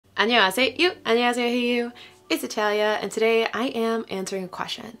안녕하세요, 안녕하세요. It's Natalia, and today I am answering a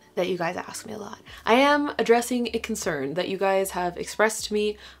question that you guys ask me a lot. I am addressing a concern that you guys have expressed to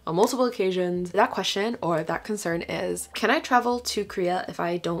me on multiple occasions. That question, or that concern, is, can I travel to Korea if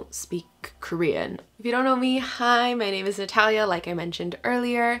I don't speak Korean? If you don't know me, hi, my name is Natalia, like I mentioned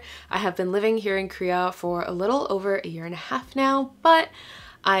earlier. I have been living here in Korea for a little over a year and a half now, but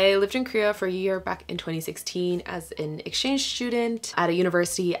I lived in Korea for a year back in 2016 as an exchange student at a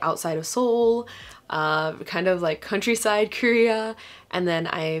university outside of Seoul, kind of like countryside Korea. And then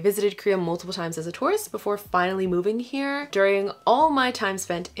I visited Korea multiple times as a tourist before finally moving here. During all my time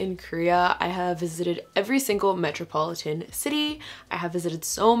spent in Korea, I have visited every single metropolitan city. I have visited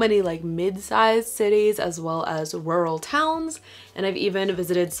so many like mid-sized cities as well as rural towns, and I've even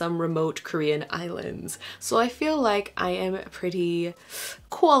visited some remote Korean islands. So I feel like I am pretty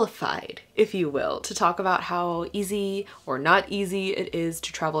qualified, if you will, to talk about how easy or not easy it is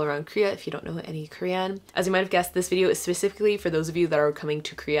to travel around Korea if you don't know any Korean. As you might have guessed, this video is specifically for those of you that are coming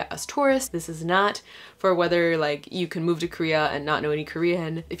to Korea as tourists. This is not for whether like you can move to Korea and not know any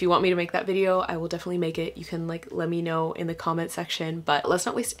Korean. If you want me to make that video, I will definitely make it. You can like let me know in the comment section, but let's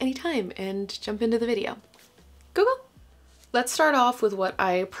not waste any time and jump into the video. Go go! Let's start off with what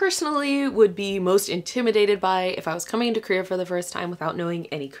I personally would be most intimidated by if I was coming to Korea for the first time without knowing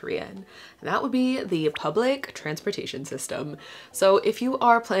any Korean. And that would be the public transportation system. So if you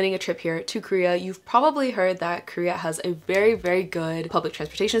are planning a trip here to Korea, you've probably heard that Korea has a very, very good public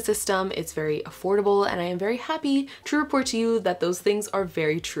transportation system. It's very affordable, and I am very happy to report to you that those things are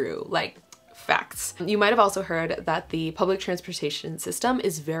very true. Like, facts. You might have also heard that the public transportation system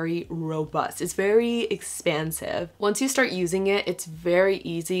is very robust. It's very expansive. Once you start using it, it's very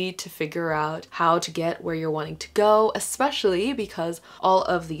easy to figure out how to get where you're wanting to go, especially because all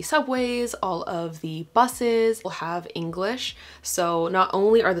of the subways, all of the buses will have English. So not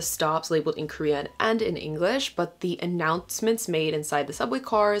only are the stops labeled in Korean and in English, but the announcements made inside the subway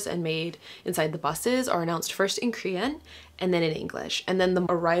cars and made inside the buses are announced first in Korean and then in English. And then the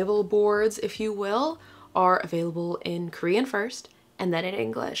arrival boards, if you will, are available in Korean first and then in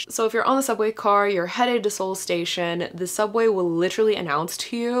English. So if you're on the subway car, you're headed to Seoul Station, the subway will literally announce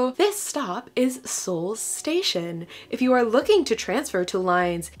to you, this stop is Seoul Station. If you are looking to transfer to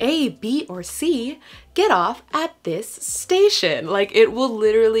lines A, B, or C, get off at this station. Like, it will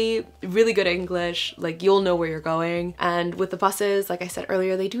literally, really good English, like you'll know where you're going. And with the buses, like I said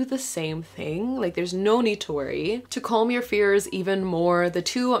earlier, they do the same thing. Like, there's no need to worry. To calm your fears even more, the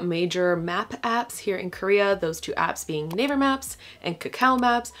two major map apps here in Korea, those two apps being NAVER Maps and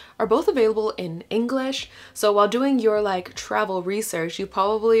KAKAOMAPs, are both available in English. So while doing your like travel research, you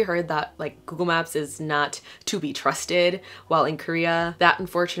probably heard that like Google Maps is not to be trusted while in Korea. That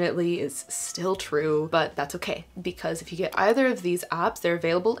unfortunately is still true. But that's okay, because if you get either of these apps, they're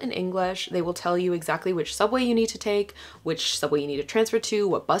available in English. They will tell you exactly which subway you need to take, which subway you need to transfer to,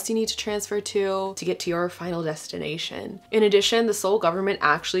 what bus you need to transfer to get to your final destination. In addition, the Seoul government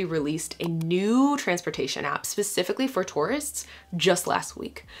actually released a new transportation app specifically for tourists just last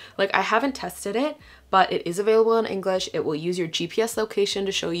week. Like, I haven't tested it, but it is available in English. It will use your GPS location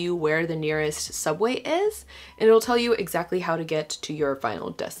to show you where the nearest subway is, and it'll tell you exactly how to get to your final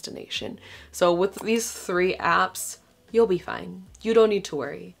destination. So with these three apps, you'll be fine. You don't need to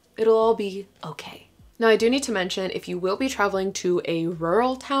worry. It'll all be okay. Now, I do need to mention, if you will be traveling to a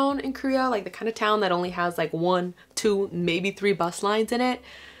rural town in Korea, like the kind of town that only has like 1, 2, maybe 3 bus lines in it.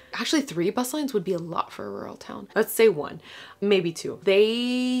 Actually, 3 bus lines would be a lot for a rural town. Let's say 1, maybe 2.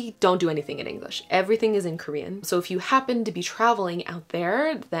 They don't do anything in English. Everything is in Korean. So if you happen to be traveling out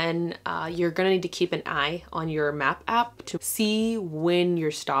there, then you're gonna need to keep an eye on your map app to see when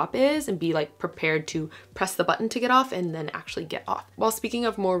your stop is and be like prepared to press the button to get off and then actually get off. While speaking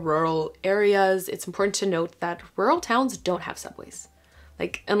of more rural areas, it's important to note that rural towns don't have subways.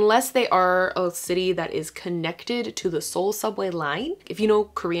 Like, unless they are a city that is connected to the Seoul subway line. If you know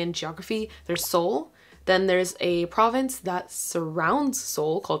Korean geography, there's Seoul, then there's a province that surrounds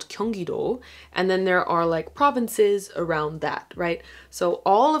Seoul called Gyeonggi-do, and then there are like provinces around that, right? So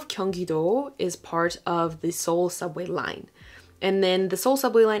all of Gyeonggi-do is part of the Seoul subway line. And then the Seoul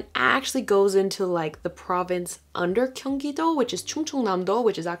subway line actually goes into like the province under Gyeonggi-do, which is Chungcheongnam-do,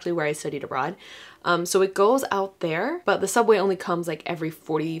 which is actually where I studied abroad. So it goes out there, but the subway only comes like every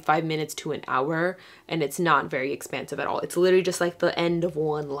 45 minutes to an hour, and it's not very expansive at all. It's literally just like the end of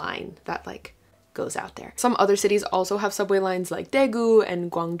one line that like goes out there. Some other cities also have subway lines like Daegu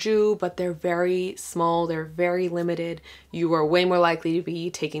and Gwangju, but they're very small, they're very limited. You are way more likely to be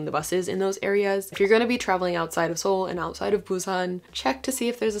taking the buses in those areas. If you're going to be traveling outside of Seoul and outside of Busan, check to see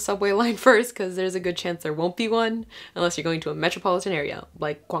if there's a subway line first, because there's a good chance there won't be one unless you're going to a metropolitan area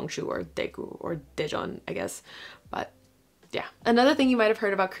like Gwangju or Daegu or Daejeon, I guess. But yeah. Another thing you might have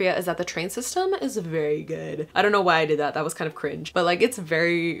heard about Korea is that the train system is very good. I don't know why I did that. That was kind of cringe. But like, it's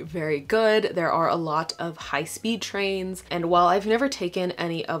very, very good. There are a lot of high-speed trains. And while I've never taken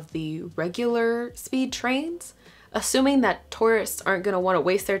any of the regular speed trains, assuming that tourists aren't going to want to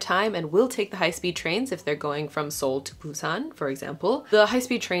waste their time and will take the high-speed trains if they're going from Seoul to Busan, for example. The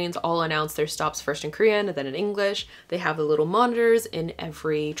high-speed trains all announce their stops first in Korean and then in English. They have the little monitors in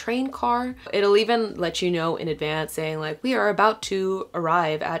every train car. It'll even let you know in advance saying like, we are about to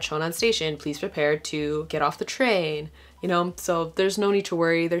arrive at Cheonan Station. Please prepare to get off the train. You know, so there's no need to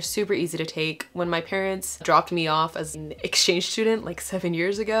worry. They're super easy to take. When my parents dropped me off as an exchange student like 7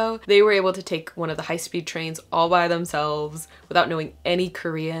 years ago, they were able to take one of the high-speed trains all by themselves without knowing any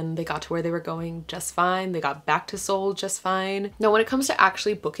Korean. They got to where they were going just fine. They got back to Seoul just fine. Now, when it comes to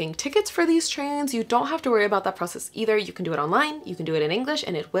actually booking tickets for these trains, you don't have to worry about that process either. You can do it online, you can do it in English,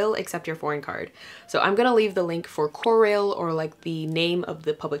 and it will accept your foreign card. So I'm gonna leave the link for KORAIL, or like the name of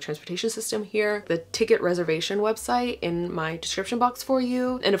the public transportation system here, the ticket reservation website, in my description box for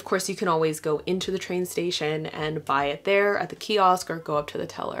you. And of course, you can always go into the train station and buy it there at the kiosk or go up to the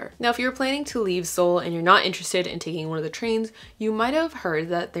teller. Now, if you're planning to leave Seoul and you're not interested in taking one of the trains, you might have heard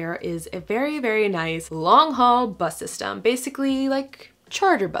that there is a very, very nice long haul bus system, basically like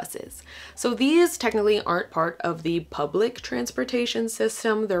charter buses. So these technically aren't part of the public transportation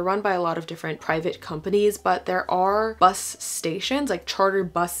system. They're run by a lot of different private companies, but there are bus stations, like charter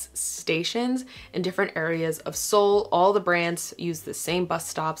bus stations in different areas of Seoul. All the brands use the same bus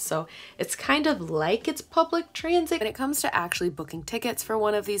stops, so it's kind of like it's public transit. When it comes to actually booking tickets for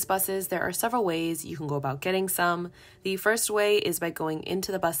one of these buses, there are several ways you can go about getting some. The first way is by going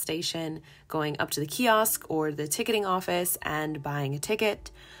into the bus station, going up to the kiosk or the ticketing office and buying a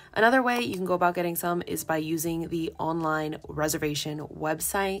ticket. Another way you can go about getting some is by using the online reservation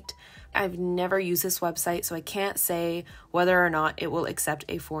website. I've never used this website, so I can't say whether or not it will accept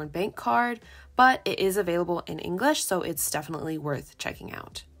a foreign bank card, but it is available in English, so it's definitely worth checking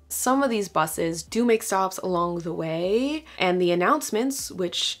out. Some of these buses do make stops along the way, and the announcements,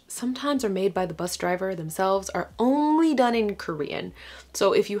 which sometimes are made by the bus driver themselves, are only done in Korean.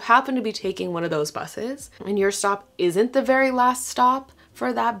 So if you happen to be taking one of those buses and your stop isn't the very last stop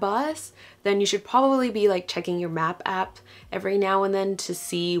for that bus, then you should probably be like checking your map app every now and then to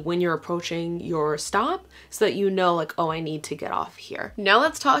see when you're approaching your stop so that you know like, oh, I need to get off here. Now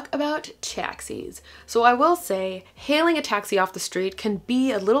let's talk about taxis. So I will say hailing a taxi off the street can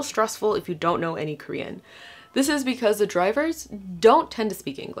be a little stressful if you don't know any Korean. This is because the drivers don't tend to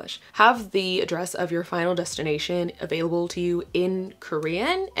speak English. Have the address of your final destination available to you in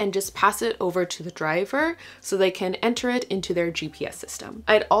Korean and just pass it over to the driver so they can enter it into their GPS system.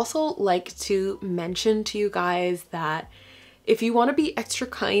 I'd also like to mention to you guys that if you want to be extra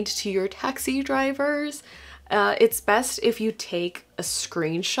kind to your taxi drivers, it's best if you take a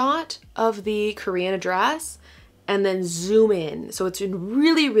screenshot of the Korean address and then zoom in so it's in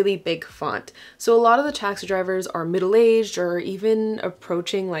really, really big font. So a lot of the taxi drivers are middle-aged or even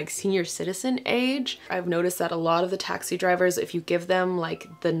approaching like senior citizen age. I've noticed that a lot of the taxi drivers, if you give them like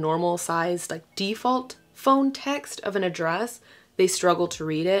the normal sized like default phone text of an address, they struggle to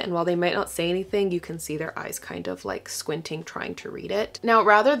read it, and while they might not say anything, you can see their eyes kind of like squinting trying to read it. Now,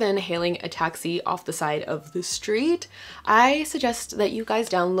 rather than hailing a taxi off the side of the street, I suggest that you guys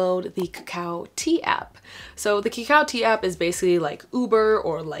download the KAKAOT app. So the KAKAOT app is basically like Uber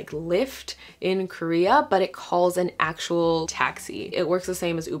or like Lyft in Korea, but it calls an actual taxi. It works the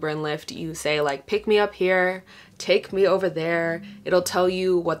same as Uber and Lyft. You say like, pick me up here, take me over there. It'll tell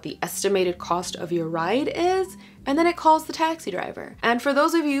you what the estimated cost of your ride is, and then it calls the taxi driver. And for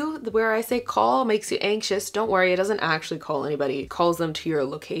those of you where I say call makes you anxious, don't worry, it doesn't actually call anybody. It calls them to your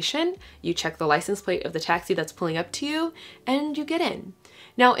location. You check the license plate of the taxi that's pulling up to you, and you get in.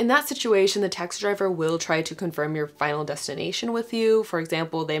 Now, in that situation, the taxi driver will try to confirm your final destination with you. For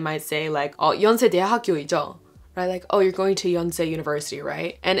example, they might say like, 연세 대학교이죠? Right? Like, oh, you're going to Yonsei University,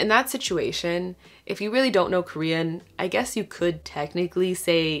 right? And in that situation, if you really don't know Korean, I guess you could technically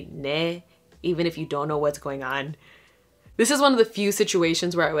say 네, even if you don't know what's going on. This is one of the few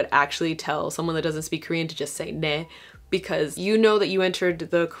situations where I would actually tell someone that doesn't speak Korean to just say 네, because you know that you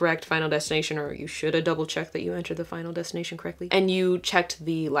entered the correct final destination, or you should have double checked that you entered the final destination correctly, and you checked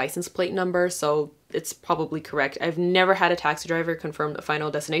the license plate number, so it's probably correct. I've never had a taxi driver confirm the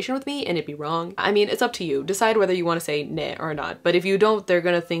final destination with me and it'd be wrong. I mean, it's up to you. Decide whether you want to say ne or not. But if you don't, they're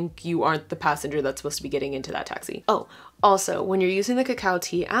gonna think you aren't the passenger that's supposed to be getting into that taxi. Oh, also, when you're using the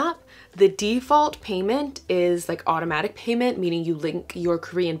KAKAOT app, the default payment is like automatic payment, meaning you link your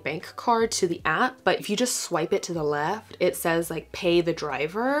Korean bank card to the app. But if you just swipe it to the left, it says like pay the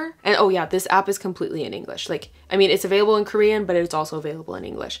driver. And oh yeah, this app is completely in English. Like, I mean, it's available in Korean, but it's also available in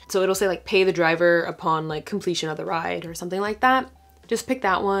English. So it'll say like pay the driver upon like completion of the ride or something like that. Just pick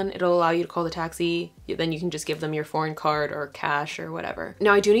that one. It'll allow you to call the taxi. Then you can just give them your foreign card or cash or whatever.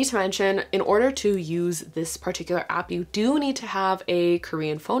 Now, I do need to mention, in order to use this particular app, you do need to have a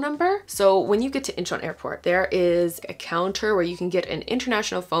Korean phone number. So when you get to Incheon Airport, there is a counter where you can get an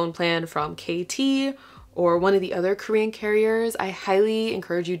international phone plan from KT or one of the other Korean carriers. I highly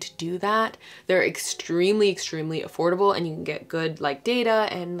encourage you to do that. They're extremely affordable and you can get good like data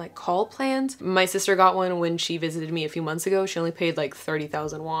and like call plans. My sister got one when she visited me a few months ago. She only paid like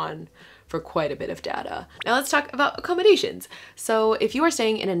 30,000 won for quite a bit of data. Now let's talk about accommodations. So if you are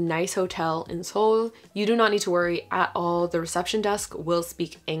staying in a nice hotel in Seoul, you do not need to worry at all. The reception desk will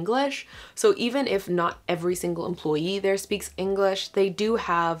speak English. So even if not every single employee there speaks English, they do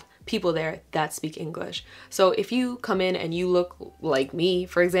have people there that speak English. So if you come in and you look like me,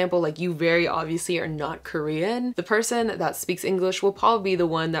 for example, like you very obviously are not Korean, the person that speaks English will probably be the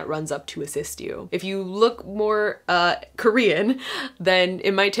one that runs up to assist you. If you look more Korean, then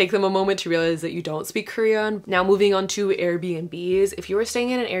it might take them a moment to realize that you don't speak Korean. Now moving on to Airbnbs, if you are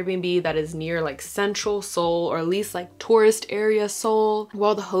staying in an Airbnb that is near like central Seoul or at least like tourist area Seoul,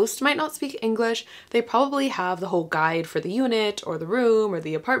 while the host might not speak English, they probably have the whole guide for the unit or the room or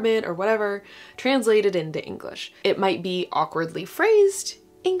the apartment or whatever translated into English. It might be awkwardly phrased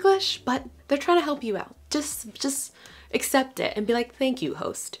English, but they're trying to help you out. Just accept it and be like, thank you,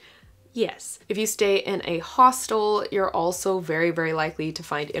 host. Yes. If you stay in a hostel, you're also very likely to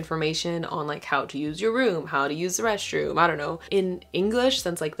find information on like how to use your room, how to use the restroom, I don't know, in English,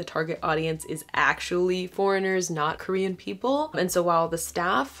 since like the target audience is actually foreigners, not Korean people. And so while the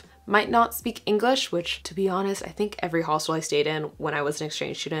staff might not speak English, which to be honest, I think every hostel I stayed in when I was an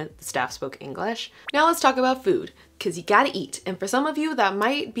exchange student, the staff spoke English. Now let's talk about food, because you gotta eat. And for some of you, that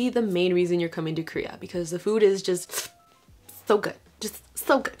might be the main reason you're coming to Korea, because the food is just so good. Just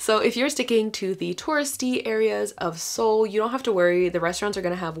so good. So if you're sticking to the touristy areas of Seoul, you don't have to worry. The restaurants are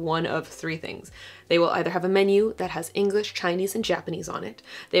gonna have one of three things. They will either have a menu that has English, Chinese, and Japanese on it.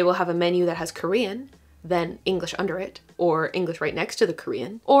 They will have a menu that has Korean, then English under it, or English right next to the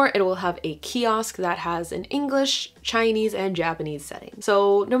Korean, or it will have a kiosk that has an English, Chinese, and Japanese setting.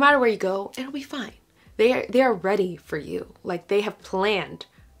 So no matter where you go, it'll be fine. They are ready for you. Like they have planned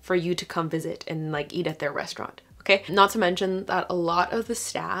for you to come visit and like eat at their restaurant. Okay, not to mention that a lot of the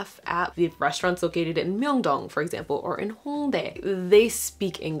staff at the restaurants located in Myeongdong, for example, or in Hongdae, they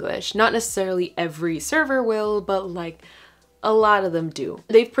speak English. Not necessarily every server will, but like a lot of them do.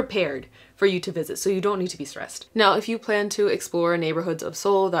 They've prepared for you to visit, so you don't need to be stressed. Now, if you plan to explore neighborhoods of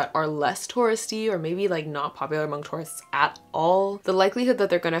Seoul that are less touristy or maybe like not popular among tourists at all, the likelihood that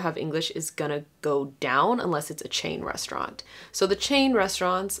they're gonna have English is gonna go down unless it's a chain restaurant. So the chain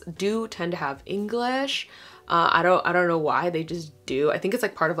restaurants do tend to have English. I don't know why, they just do. I think it's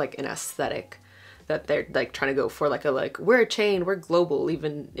like part of like an aesthetic that they're like trying to go for, like we're a chain, we're global,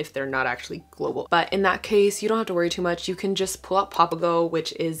 even if they're not actually global. But in that case, you don't have to worry too much. You can just pull up PAPAGO,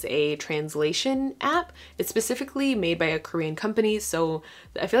 which is a translation app. It's specifically made by a Korean company, so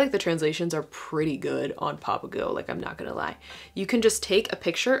I feel like the translations are pretty good on PAPAGO, like I'm not gonna lie. You can just take a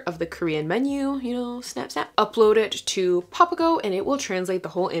picture of the Korean menu, you know, snap, upload it to PAPAGO, and it will translate the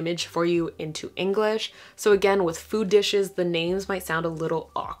whole image for you into English. So again, with food dishes, the names might sound a little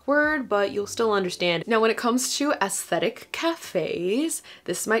awkward, but you'll still understand. Now, when it comes to aesthetic cafes,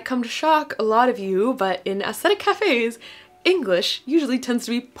 this might come to shock a lot of you, but in aesthetic cafes, English usually tends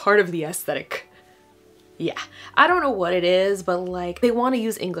to be part of the aesthetic. Yeah, I don't know what it is, but like they want to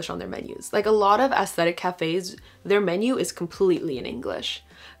use English on their menus. Like a lot of aesthetic cafes, their menu is completely in English.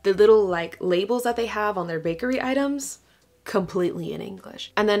 The little like labels that they have on their bakery items, completely in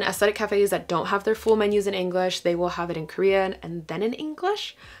English. And then aesthetic cafes that don't have their full menus in English, they will have it in Korean and then in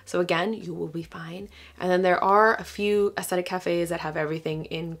English. So again, you will be fine. And then there are a few aesthetic cafes that have everything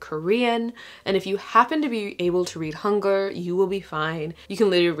in Korean. And if you happen to be able to read Hangul, you will be fine. You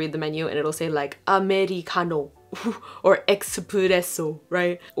can literally read the menu and it'll say like Americano or espresso,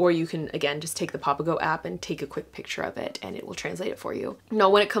 right? Or you can, again, just take the PAPAGO app and take a quick picture of it and it will translate it for you. Now,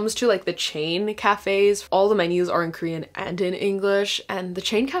 when it comes to like the chain cafes, all the menus are in Korean and in English, and the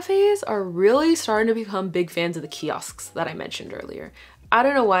chain cafes are really starting to become big fans of the kiosks that I mentioned earlier. I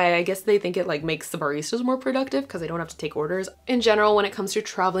don't know why. I guess they think it like makes the baristas more productive because they don't have to take orders. In general, when it comes to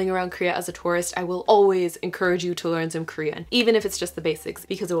traveling around Korea as a tourist, I will always encourage you to learn some Korean, even if it's just the basics,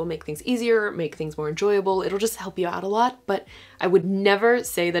 because it will make things easier, make things more enjoyable. It'll just help you out a lot, but I would never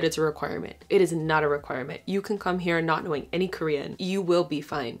say that it's a requirement. It is not a requirement. You can come here not knowing any Korean. You will be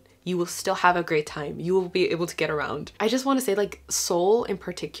fine. You will still have a great time. You will be able to get around. I just want to say, like, Seoul in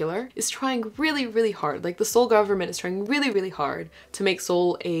particular is trying really, really hard. Like, the Seoul government is trying really, really hard to make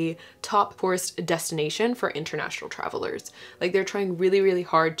Seoul a top tourist destination for international travelers. Like, they're trying really, really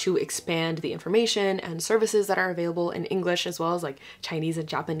hard to expand the information and services that are available in English as well as like Chinese and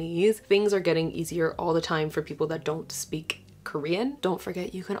Japanese. Things are getting easier all the time for people that don't speak Korean. Don't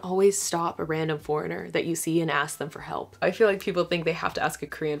forget, you can always stop a random foreigner that you see and ask them for help. I feel like people think they have to ask a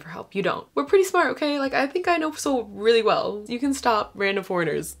Korean for help. You don't. We're pretty smart, okay? Like, I think I know Seoul really well. You can stop random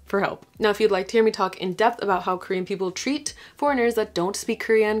foreigners for help. Now, if you'd like to hear me talk in depth about how Korean people treat foreigners that don't speak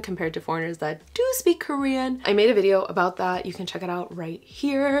Korean compared to foreigners that do speak Korean, I made a video about that. You can check it out right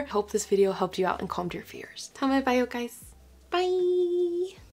here. Hope this video helped you out and calmed your fears. 다음에 봐요, guys. Bye!